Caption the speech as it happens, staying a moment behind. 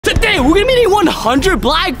Today, we're gonna be eating 100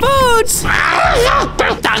 black foods. But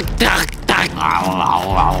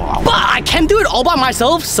I can't do it all by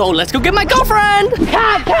myself, so let's go get my girlfriend.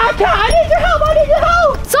 Cat, I need your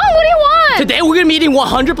help, Zhong, what do you want? Today, we're gonna be eating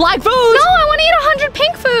 100 black foods. No, I want to eat 100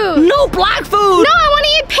 pink foods. No black food. No, I want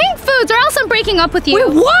to eat pink foods or else I'm breaking up with you. Wait,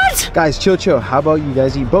 what? Guys, chill. How about you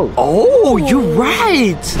guys eat both? Oh, you're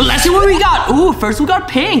right. Let's see what we got. Ooh, first we got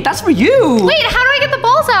pink. That's for you. Wait, how do I get the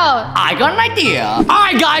balls out? I got an idea. All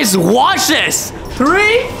right, guys, watch this.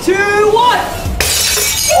 3, 2, 1.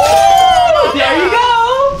 Ooh, there you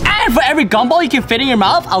go. And for every gumball you can fit in your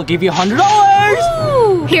mouth, I'll give you $100.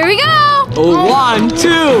 Ooh, here we go. 1,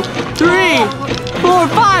 2, 3, 4,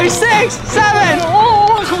 5, 6, 7.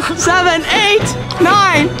 7, 8,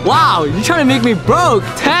 9. Wow, you're trying to make me broke.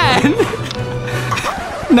 10.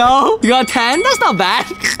 No, you got 10? That's not bad.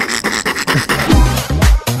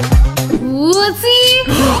 Let's see.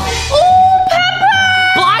 Oh, pepper!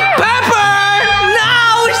 Black pepper!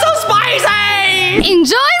 No, it's so spicy!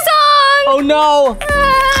 Enjoy, Zhong! Oh no!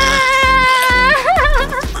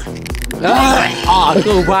 Oh,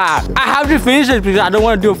 so bad. I have to finish it because I don't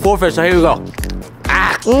want to do a forfeit, so here we go.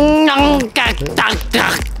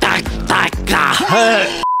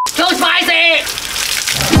 So spicy!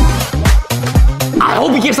 I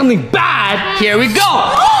hope we get something bad. Here we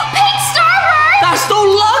go. Pink Starburst! That's so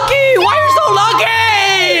lucky! Why are you so lucky?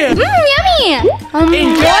 Yummy!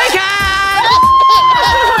 Enjoy, cat!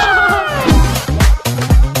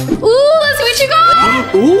 Ooh, let's see what you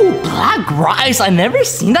got! Ooh, black rice. I've never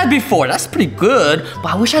seen that before. That's pretty good.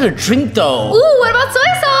 But I wish I had a drink though. Ooh, what about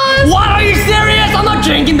soy sauce? What? Are you serious? I'm not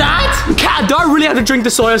drinking that. Cat, do I really have to drink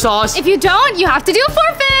the soy sauce? If you don't, you have to do a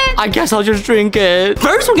forfeit. I guess I'll just drink it.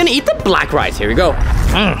 First, we're gonna eat the black rice. Here we go.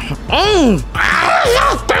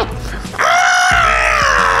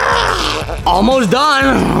 Almost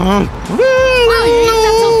done. Wow, you ate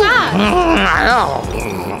that so fast.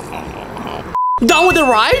 Done with the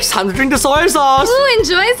rice. Time to drink the soy sauce. Ooh,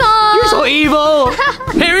 enjoy, Zhong. You're so evil.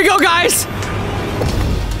 Here we go, guys.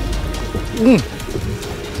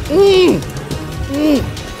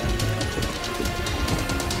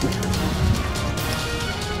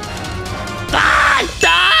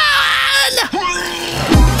 Done.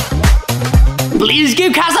 Please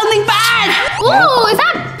give Cat something bad. Ooh, is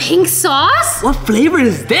that pink sauce? What flavor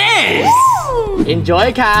is this? Ooh.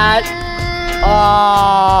 Enjoy, Cat.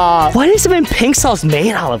 What is even pink sauce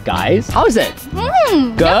made out of, guys? How is it?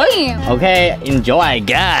 Good? Yummy. Okay, enjoy, I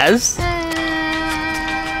guess.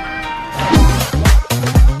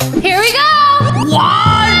 Here we go.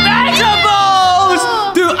 What? Vegetables!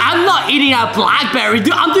 Dude, I'm not eating a blackberry.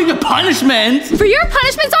 Dude, I'm doing a punishment. For your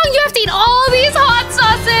punishment, Zhong, you have to eat all these hot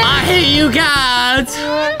sauces. I hate you, Cat.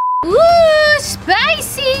 Ooh,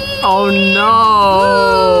 spicy. Oh,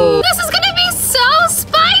 no. Ooh, this is gonna be so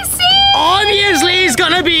spicy. Obviously, it's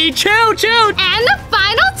gonna be chill. And the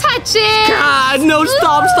final touches. God, no,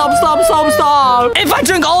 stop. If I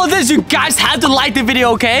drink all of this, you guys have to like the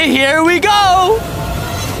video, okay? Here we go.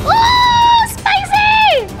 Ooh,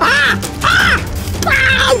 spicy.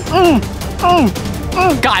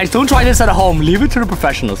 Guys, don't try this at home. Leave it to the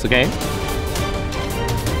professionals, okay?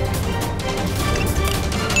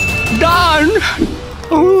 Done.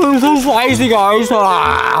 Oh, so spicy, guys.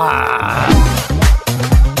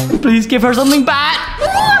 Please give her something bad.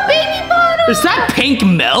 Ooh, baby bottle. Is that pink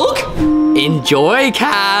milk? Enjoy,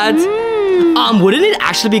 Cat. Wouldn't it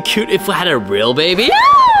actually be cute if we had a real baby?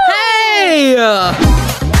 Hey!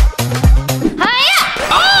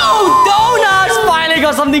 Oh, donuts! Finally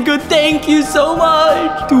got something good. Thank you so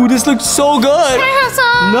much. Dude, this looks so good. Can I have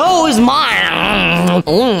some? No, it's mine. I'm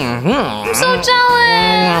so jealous.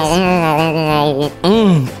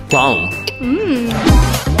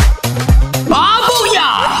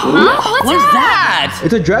 Huh? What's that?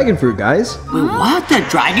 It's a dragon fruit, guys. Wait, what? The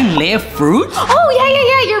dragon lay a fruit? Oh, yeah,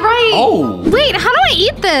 you're right. Oh. Wait, how do I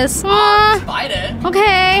eat this? Bite it.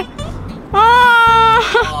 Okay.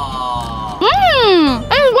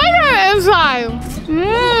 It's whiter inside.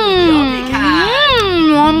 Yummy, Cat.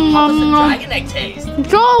 How does the dragon egg taste?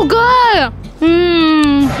 So good.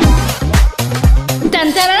 Dun,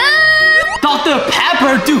 dun, dun, dun. Dr.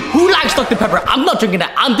 Pepper? Dude, who likes Dr. Pepper? I'm not drinking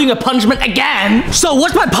that. I'm doing a punishment again. So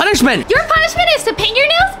what's my punishment? Your punishment is to paint your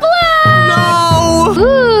nails black. No.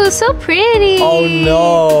 Ooh, so pretty. Oh,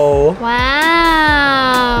 no.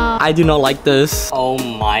 Wow. I do not like this. Oh,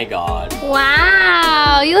 my God.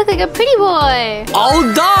 Wow, you look like a pretty boy. All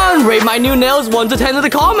done. Rate my new nails 1 to 10 in the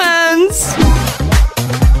comments.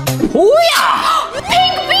 Oh, yeah.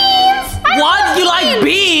 Pink beans. What? You like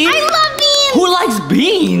beans? I love beans. Who likes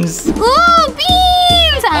beans? Ooh, beans.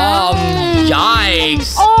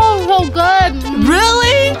 Yikes. Oh, so good.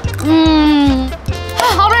 Really?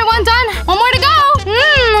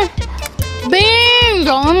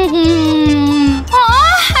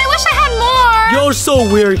 so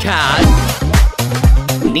weird, Cat.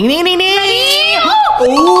 Ding, ding, ding, ding.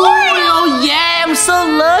 Oh, yeah, I'm so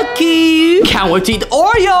lucky. Can't wait to eat the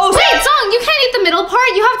Oreos. Wait, Zhong, you can't eat the middle part.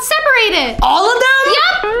 You have to separate it. All of them?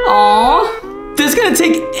 Yep. Aw, this is gonna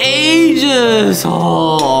take ages.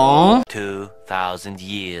 Aw. 2,000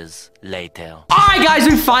 years later. Alright guys,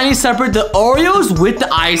 we finally separated the Oreos with the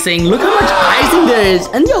icing. Look how much icing there is.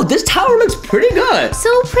 And yo, this tower looks pretty good. So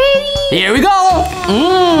pretty. Here we go.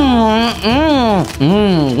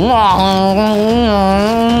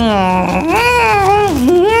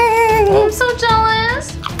 I'm so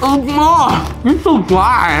jealous. I'm so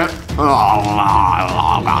glad.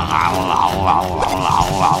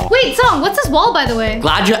 Wait, Zhong, what's this wall, by the way?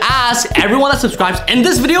 Glad you asked. Everyone that subscribes in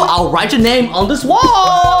this video, I'll write your name on this wall.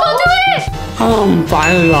 Go do it.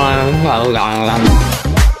 Finally.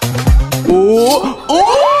 Oh,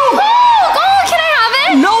 Oh, can I have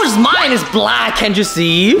it? no, it's mine. It's black. Can't you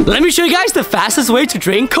see? Let me show you guys the fastest way to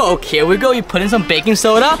drink Coke. Here we go. You put in some baking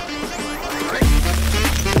soda.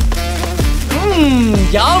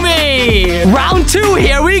 Yummy. Round 2.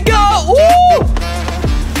 Here we go. Ooh.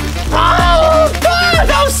 Oh, God,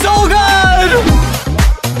 that was so good.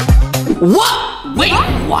 What? Wait,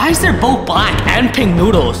 why is there both black and pink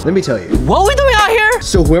noodles? Let me tell you. What are we doing out here?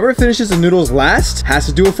 So whoever finishes the noodles last has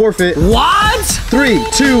to do a forfeit. What? 3,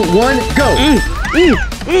 2, 1, go.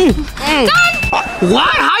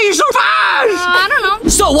 What? How are you so fast? I don't know.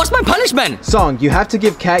 So what's my punishment? Song, you have to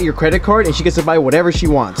give Kat your credit card and she gets to buy whatever she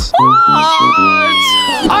wants.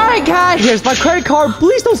 Alright, Kat, here's my credit card.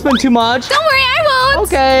 Please don't spend too much. Don't worry, I won't.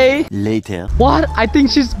 Okay. Later. What? I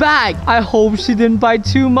think she's back. I hope she didn't buy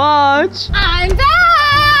too much. I'm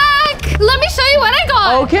back. Let me show you what I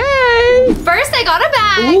got. Okay. First, I got a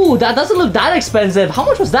bag. Ooh, that doesn't look that expensive. How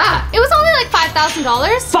much was that? It was only like $5,000.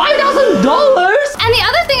 $5,000? And the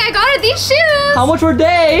other thing I got are these shoes. How much were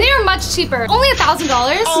they? They were much cheaper. Only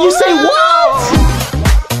 $1,000. You say what?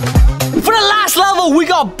 For the last level, we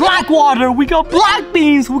got black water, we got black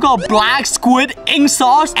beans, we got black squid ink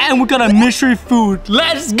sauce, and we got a mystery food.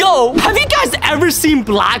 Let's go. Have you guys ever seen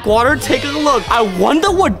black water? Take a look. I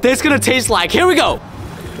wonder what this is gonna taste like. Here we go.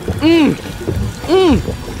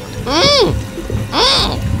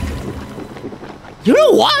 You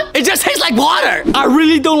know what? It just tastes like water. I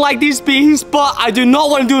really don't like these beans, but I do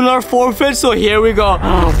not want to do another forfeit, so here we go.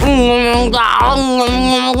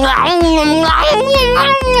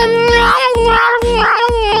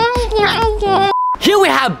 Here we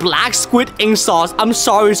have black squid ink sauce. I'm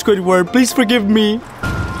sorry, Squidward. Please forgive me.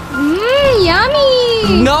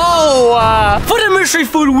 Yummy. No! For the mystery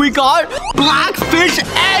food, we got black fish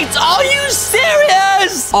eggs. Are you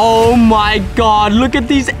serious? Oh my God, look at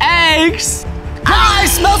these eggs. Ah, it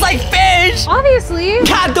smells like fish. Obviously.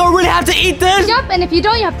 Cat don't really have to eat this. Yep, and if you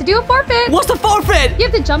don't, you have to do a forfeit. What's the forfeit? You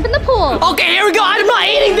have to jump in the pool. Okay, here we go. I'm not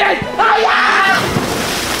eating this. Ah, yeah!